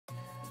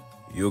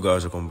Yo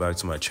guys, welcome back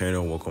to my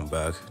channel. Welcome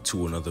back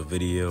to another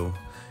video,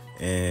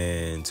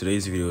 and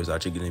today's video is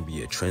actually going to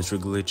be a transfer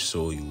glitch,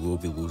 so you will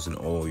be losing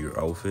all your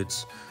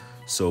outfits.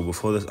 So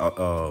before this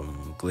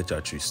glitch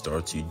actually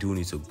starts, you do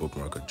need to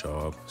bookmark a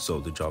job.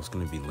 So the job's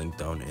going to be linked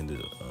down in the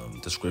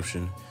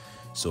description,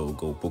 so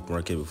go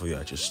bookmark it before you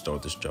actually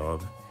start this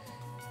job.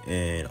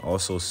 And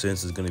also,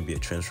 since it's going to be a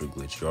transfer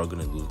glitch, you are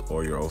going to lose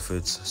all your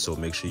outfits, so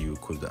make sure you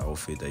equip the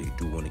outfit that you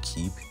do want to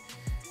keep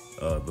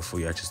before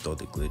you actually start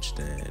the glitch.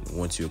 Then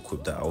once you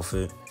equip the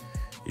outfit,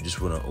 you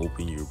just want to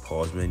open your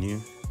pause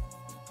menu,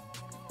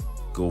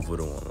 go over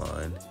to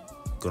online,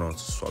 go down to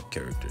swap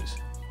characters.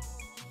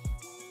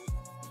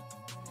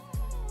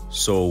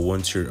 So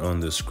once you're on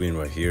the screen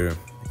right here,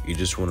 you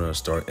just want to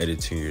start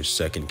editing your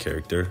second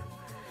character,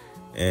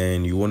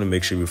 and you want to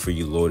make sure before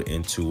you load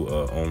into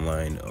an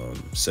online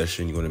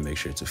session, you want to make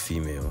sure it's a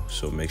female.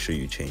 So make sure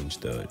you change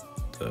the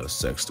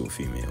sex to a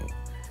female,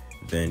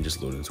 then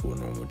just load into a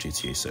normal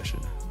GTA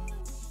session.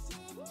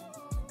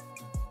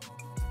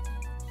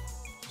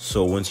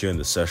 So once you're in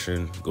the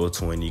session, go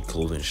to any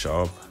clothing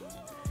shop,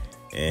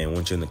 and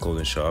once you're in the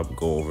clothing shop,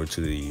 go over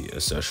to the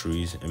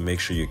accessories and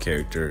make sure your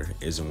character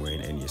isn't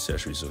wearing any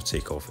accessories. So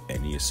take off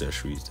any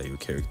accessories that your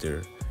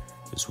character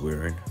is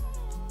wearing.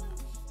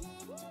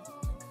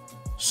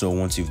 So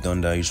once you've done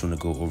that, you just want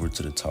to go over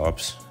to the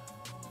tops.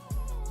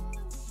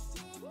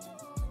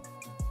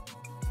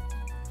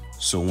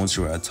 So once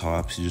you're at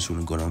tops, you just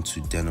want to go down to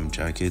denim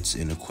jackets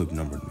and equip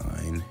number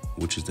 9,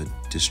 which is the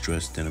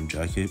distressed denim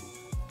jacket.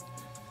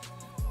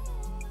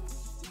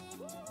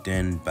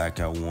 Then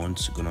back out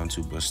once, go down to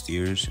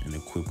bustiers and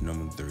equip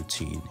number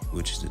 13,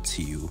 which is the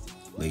TU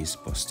lace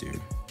bustier.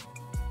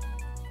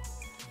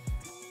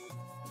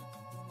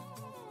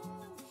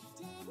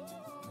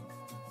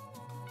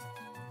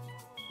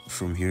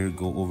 From here,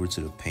 go over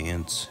to the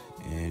pants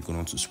and go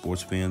down to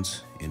sports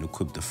pants and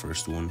equip the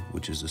first one,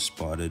 which is the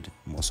spotted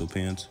muscle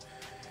pants.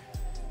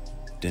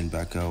 Then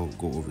back out,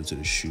 go over to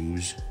the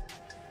shoes.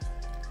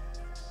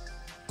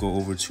 Go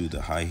over to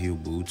the high heel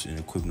boots and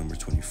equip number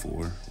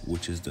 24,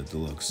 which is the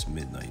deluxe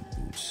midnight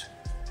boots.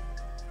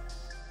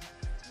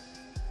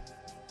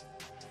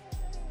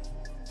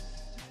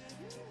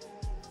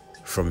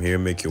 From here,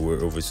 make your way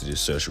over to the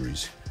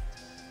accessories.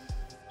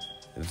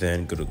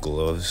 Then go to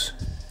gloves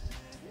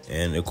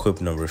and equip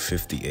number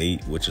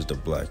 58, which is the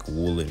black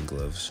woolen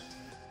gloves.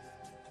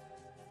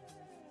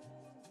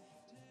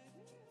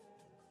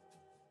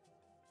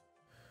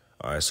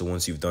 Alright, so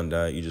once you've done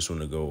that, you just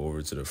want to go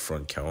over to the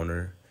front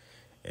counter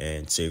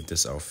and save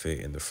this outfit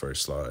in the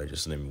first slot.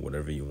 Just name it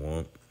whatever you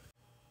want.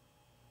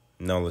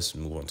 Now let's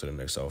move on to the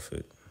next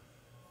outfit.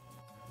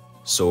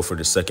 So for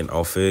the second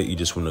outfit, you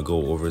just want to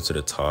go over to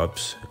the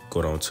tops,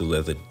 go down to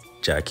leather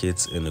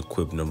jackets and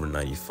equip number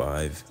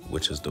 95,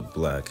 which is the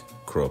black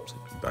cropped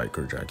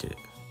biker jacket.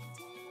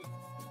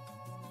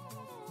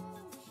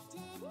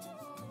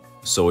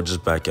 So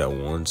just back out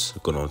once,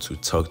 go down to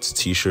tucked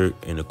t-shirt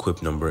and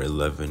equip number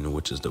 11,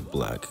 which is the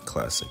black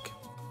classic.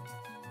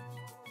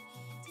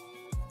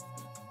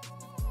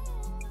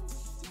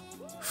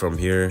 From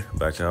here,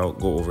 back out,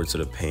 go over to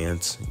the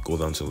pants, go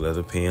down to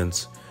leather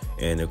pants,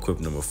 and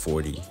equip number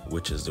 40,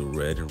 which is the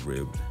red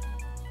ribbed.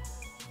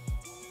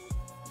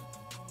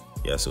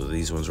 Yeah, so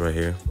these ones right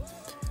here.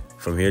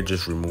 From here,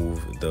 just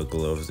remove the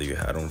gloves that you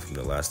had on from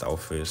the last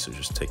outfit, so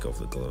just take off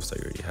the gloves that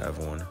you already have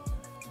on.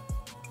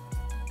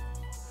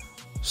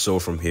 So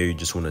from here, you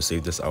just want to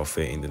save this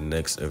outfit in the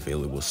next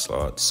available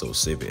slot, so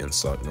save it in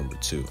slot number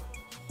 2.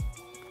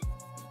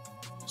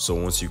 So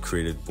once you've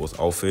created both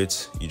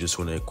outfits, you just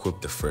want to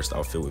equip the first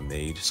outfit we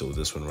made, so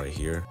this one right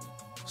here.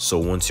 So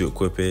once you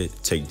equip it,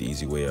 take the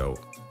easy way out.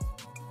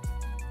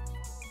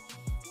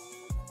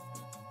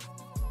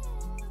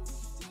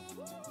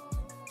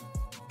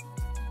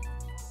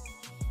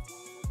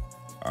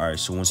 Alright,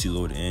 so once you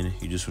load in,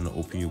 you just want to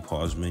open your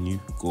pause menu,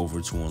 go over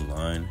to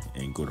online,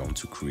 and go down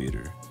to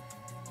creator.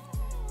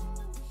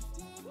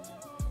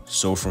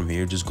 So from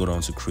here, just go down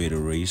to create a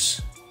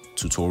race,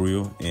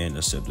 tutorial, and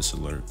accept this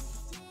alert.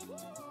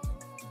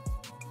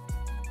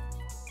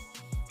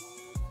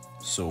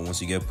 So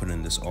once you get put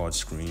in this odd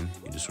screen,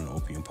 you just want to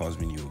open your pause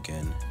menu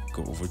again,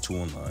 go over to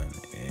online,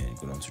 and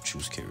go down to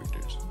choose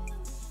characters.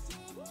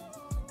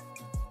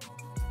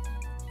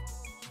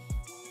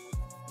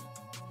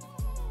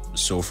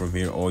 So from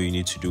here, all you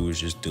need to do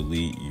is just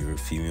delete your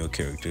female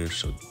character.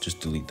 So just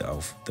delete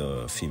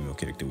the female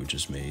character we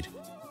just made.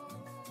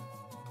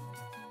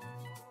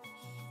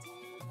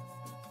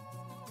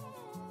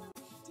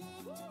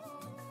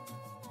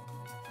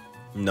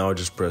 Now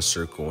just press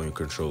circle on your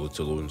controller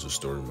to load into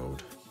story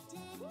mode.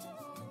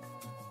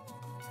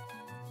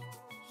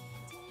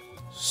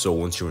 So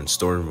once you're in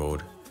story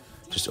mode,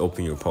 just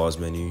open your pause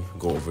menu,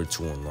 go over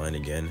to online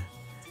again,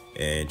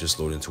 and just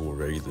load into a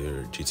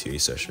regular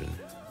GTA session.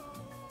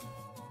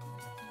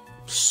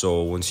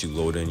 So once you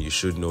load in, you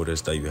should notice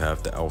that you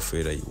have the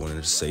outfit that you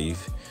wanted to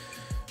save.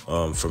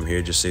 From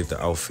here, just save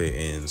the outfit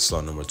in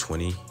slot number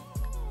 20.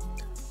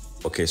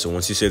 Okay, so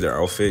once you save their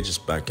outfit,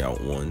 just back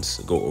out once,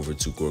 go over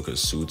to Gorka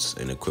suits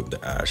and equip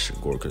the Ash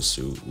Gorka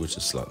suit, which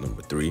is slot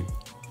number 3.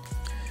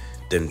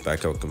 then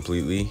back out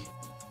completely.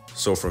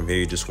 So from here,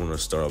 you just want to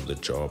start up the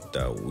job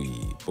that we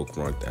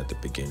bookmarked at the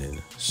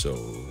beginning. So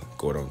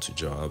go down to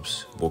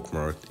jobs,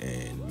 bookmarked,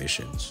 and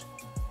missions.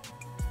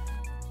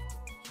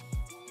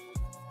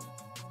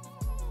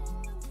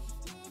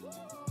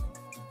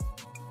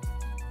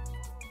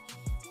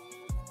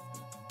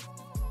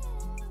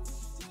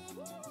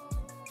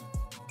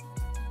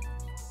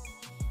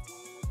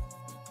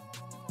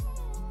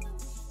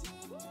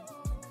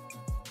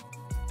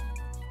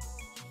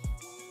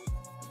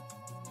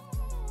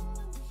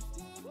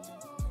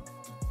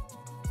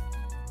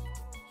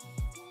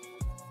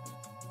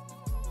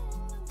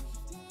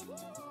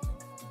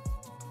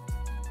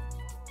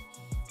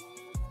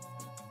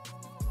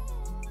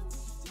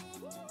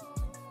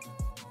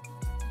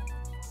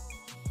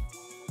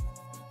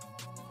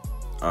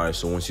 Alright,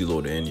 so once you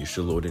load in, you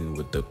should load in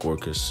with the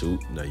Gorka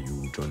suit that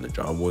you joined the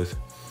job with.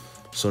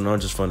 So now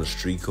just find a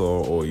street car,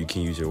 or you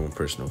can use your own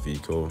personal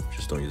vehicle.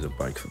 Just don't use a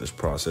bike for this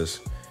process.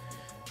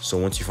 So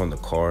once you find the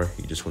car,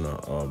 you just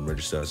want to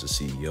register as a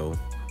CEO.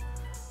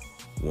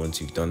 Once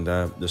you've done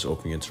that, just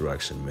open your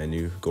interaction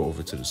menu, go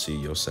over to the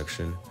CEO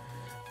section,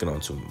 get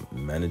onto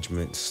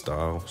management,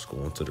 styles, go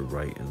on to the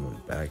right and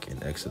one back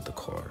and exit the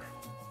car.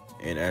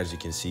 And as you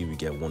can see, we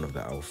get one of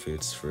the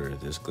outfits for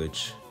this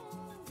glitch.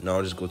 Now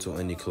I'll just go to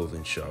any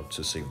clothing shop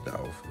to save the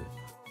outfit.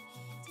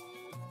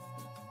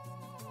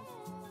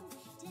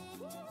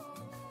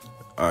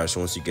 Alright, so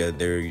once you get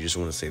there, you just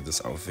want to save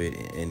this outfit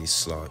in any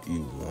slot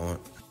you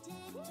want.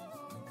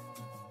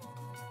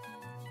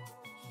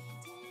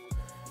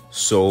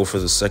 So for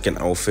the second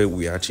outfit,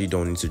 we actually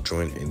don't need to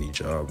join any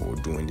job or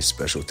do any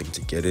special thing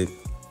to get it.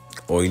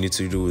 All you need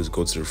to do is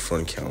go to the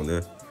front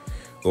counter,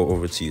 go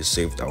over to your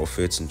saved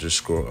outfits and just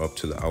scroll up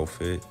to the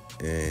outfit,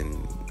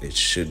 and it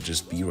should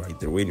just be right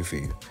there waiting for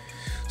you.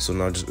 So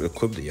now just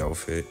equip the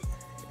outfit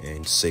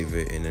and save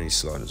it in any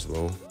slot as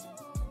well.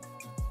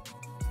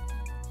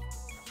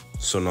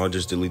 So now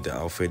just delete the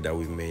outfit that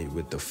we made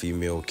with the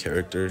female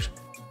characters.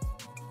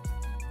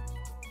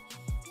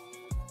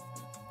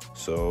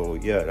 So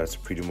yeah, that's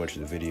pretty much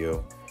the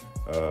video.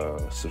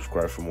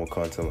 Subscribe for more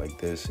content like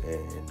this,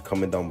 and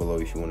comment down below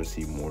if you want to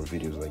see more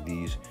videos like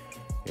these,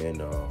 and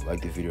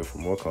like the video for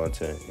more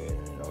content,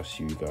 and I'll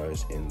see you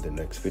guys in the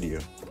next video.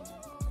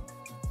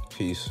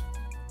 Peace.